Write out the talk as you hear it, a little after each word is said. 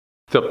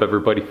What's up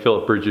everybody,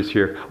 Phillip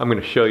here. I'm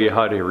going to show you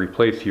how to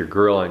replace your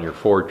grill on your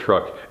Ford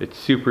truck. It's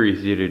super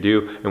easy to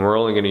do and we're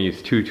only going to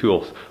use 2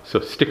 tools.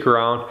 So stick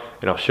around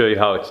and I'll show you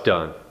how it's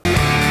done.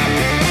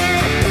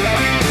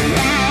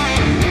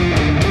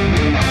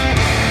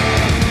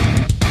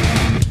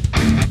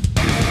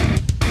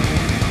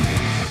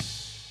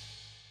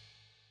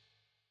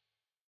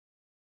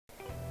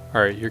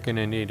 Alright, you're going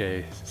to need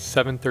a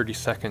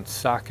 7/32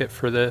 socket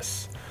for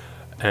this,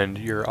 and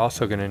you're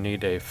also going to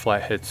need a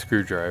flathead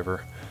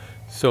screwdriver.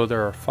 So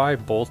there are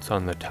 5 bolts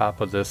on the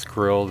top of this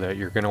grill that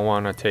you're going to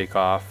want to take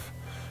off,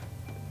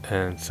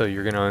 and so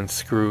you're going to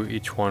unscrew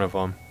each one of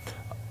them.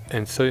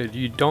 And so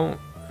you don't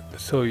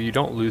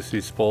lose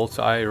these bolts,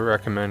 I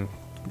recommend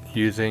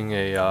using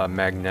a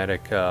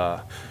magnetic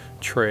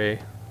tray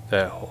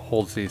that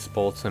holds these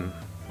bolts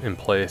in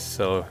place,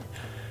 so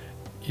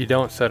you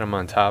don't set them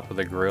on top of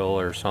the grill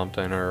or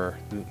something or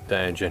the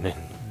engine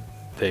and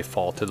they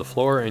fall to the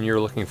floor and you're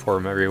looking for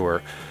them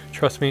everywhere.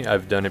 Trust me,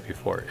 I've done it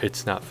before.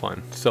 It's not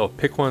fun. So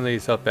pick one of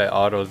these up at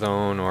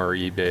AutoZone or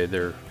eBay.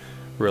 They're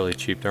really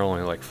cheap. They're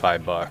only like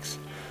 $5.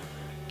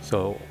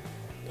 So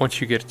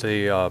once you get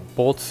the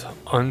bolts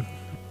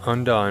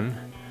undone,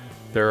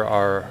 there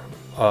are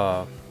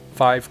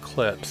 5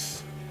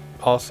 clips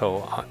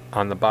also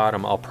on the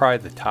bottom. I'll pry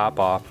the top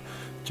off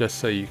just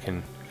so you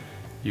can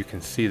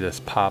see this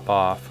pop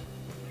off,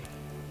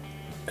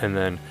 and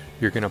then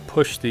you're going to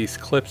push these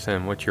clips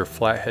in with your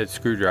flathead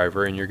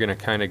screwdriver, and you're going to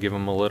kind of give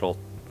them a little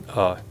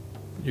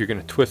you're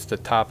going to twist the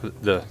top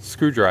of the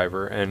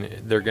screwdriver and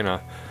they're going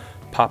to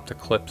pop the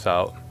clips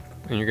out,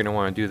 and you're going to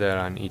want to do that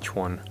on each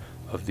one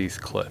of these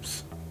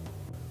clips.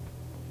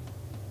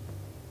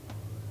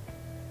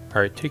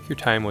 Alright, take your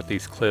time with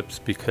these clips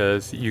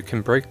because you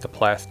can break the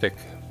plastic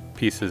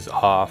pieces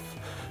off,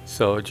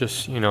 so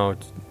just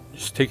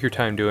take your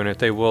time doing it.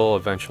 They will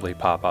eventually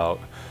pop out.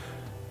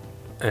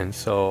 And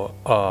so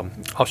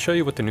I'll show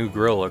you what the new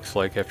grill looks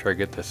like after I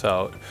get this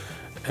out.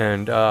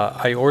 And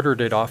I ordered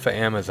it off of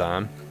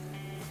Amazon.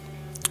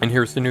 And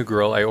here's the new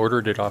grill. I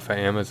ordered it off of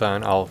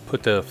Amazon. I'll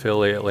put the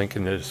affiliate link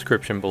in the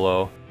description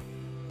below.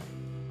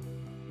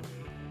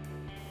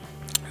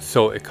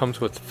 So it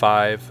comes with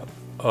 5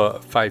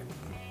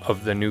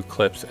 of the new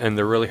clips, and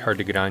they're really hard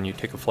to get on. You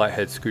take a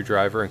flathead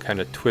screwdriver and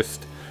kind of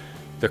twist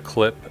the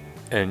clip,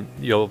 and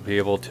you'll be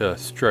able to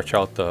stretch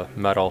out the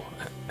metal,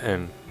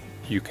 and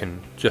you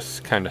can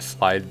just kind of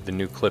slide the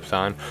new clips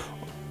on.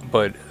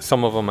 But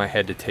some of them I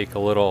had to take a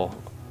little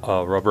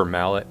rubber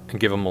mallet and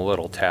give them a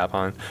little tap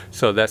on.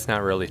 So that's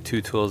not really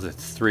 2 tools,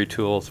 it's 3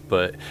 tools,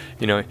 but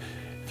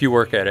if you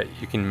work at it,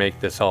 you can make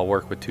this all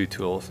work with 2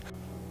 tools.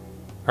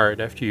 Alright,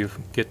 after you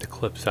get the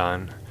clips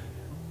on,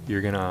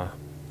 you're gonna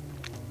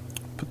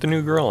put the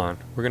new grill on.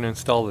 We're gonna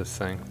install this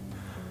thing.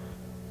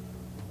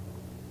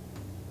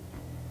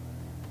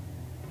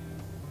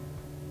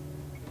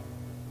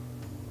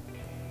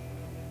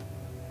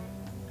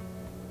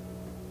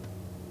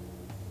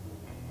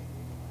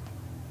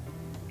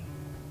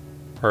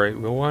 Alright,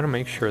 we want to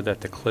make sure that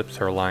the clips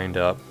are lined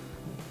up.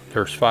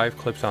 There's 5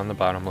 clips on the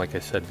bottom, like I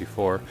said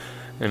before,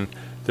 and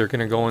they're going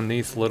to go in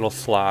these little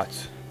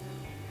slots.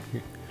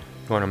 You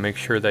want to make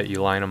sure that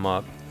you line them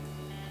up.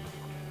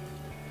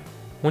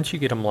 Once you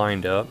get them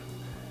lined up,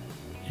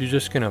 you're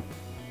just going to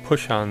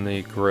push on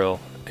the grill,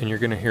 and you're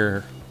going to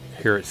hear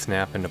it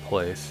snap into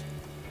place.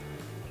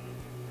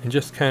 And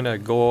just kind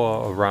of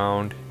go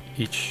around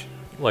each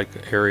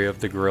area of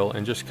the grill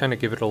and just kind of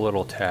give it a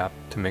little tap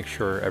to make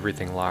sure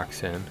everything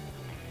locks in.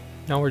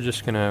 Now we're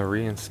just going to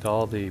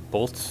reinstall the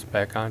bolts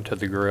back onto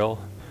the grill,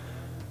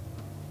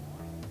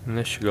 and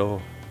this should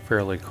go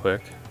fairly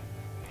quick.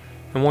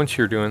 And once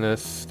you're doing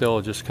this,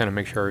 still just kind of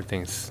make sure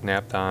everything's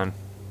snapped on.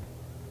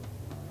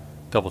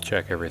 Double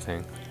check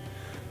everything.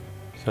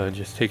 So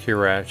just take your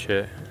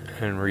ratchet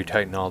and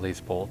retighten all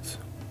these bolts.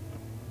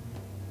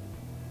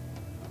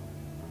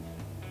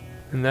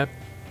 And that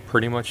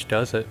pretty much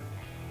does it.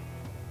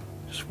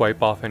 Just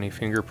wipe off any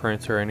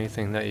fingerprints or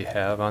anything that you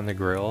have on the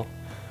grill,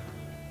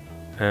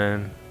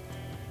 and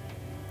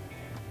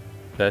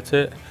that's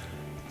it.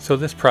 So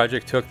this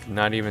project took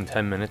not even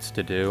 10 minutes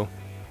to do.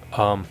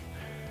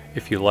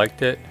 If you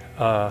liked it,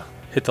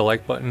 hit the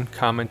like button,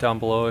 comment down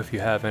below if you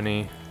have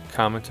any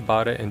comments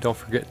about it, and don't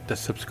forget to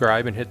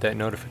subscribe and hit that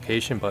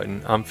notification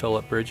button. I'm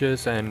Phillip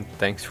Bridges, and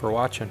thanks for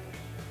watching.